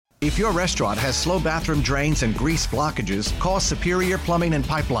If your restaurant has slow bathroom drains and grease blockages, call Superior Plumbing and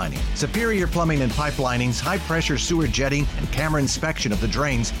Pipelining. Superior Plumbing and Pipelining's high-pressure sewer jetting and camera inspection of the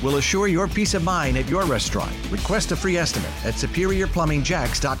drains will assure your peace of mind at your restaurant. Request a free estimate at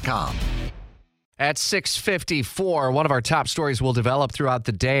SuperiorPlumbingJacks.com. At 6:54, one of our top stories will develop throughout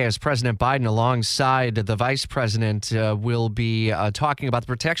the day as President Biden, alongside the vice president, will be talking about the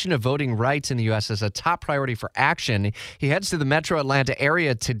protection of voting rights in the U.S. as a top priority for action. He heads to the metro Atlanta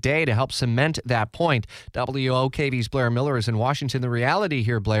area today to help cement that point. WOKV's Blair Miller is in Washington. The reality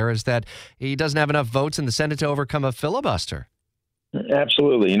here, Blair, is that he doesn't have enough votes in the Senate to overcome a filibuster.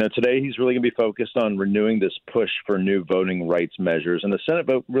 Absolutely. Today he's really going to be focused on renewing this push for new voting rights measures. And the Senate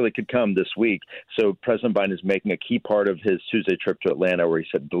vote really could come this week. So President Biden is making a key part of his Tuesday trip to Atlanta, where he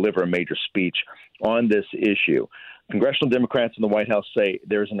said deliver a major speech on this issue. Congressional Democrats in the White House say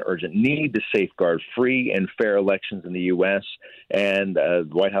there's an urgent need to safeguard free and fair elections in the U.S. And the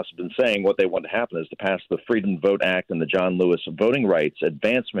White House has been saying what they want to happen is to pass the Freedom to Vote Act and the John Lewis Voting Rights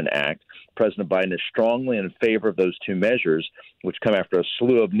Advancement Act. President Biden is strongly in favor of those two measures, which come after a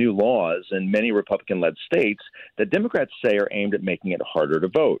slew of new laws in many Republican-led states that Democrats say are aimed at making it harder to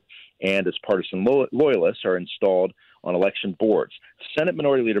vote. And as partisan loyalists are installed on election boards. Senate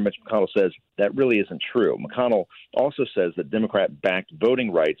Minority Leader Mitch McConnell says that really isn't true. McConnell also says that Democrat-backed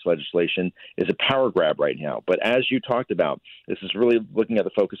voting rights legislation is a power grab right now. But as you talked about, this is really looking at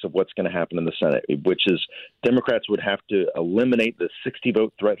the focus of what's going to happen in the Senate, which is Democrats would have to eliminate the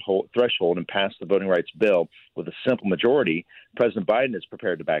 60-vote threshold and pass the voting rights bill with a simple majority. President Biden is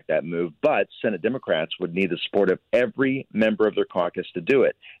prepared to back that move, but Senate Democrats would need the support of every member of their caucus to do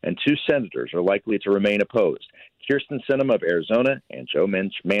it. And two senators are likely to remain opposed. Kirsten Sinema of Arizona and Joe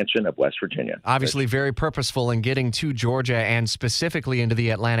Manchin of West Virginia. Obviously very purposeful in getting to Georgia and specifically into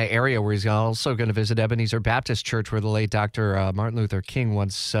the Atlanta area, where he's also going to visit Ebenezer Baptist Church, where the late Dr. Martin Luther King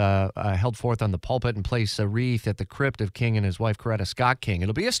once held forth on the pulpit and placed a wreath at the crypt of King and his wife, Coretta Scott King.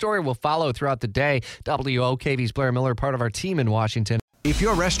 It'll be a story we'll follow throughout the day. WOKV's Blair Miller, part of our team in Washington. If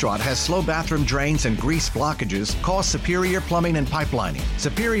your restaurant has slow bathroom drains and grease blockages, call Superior Plumbing and Pipelining.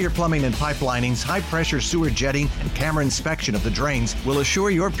 Superior Plumbing and Pipelining's high-pressure sewer jetting and camera inspection of the drains will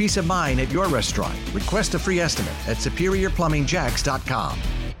assure your peace of mind at your restaurant. Request a free estimate at SuperiorPlumbingJacks.com.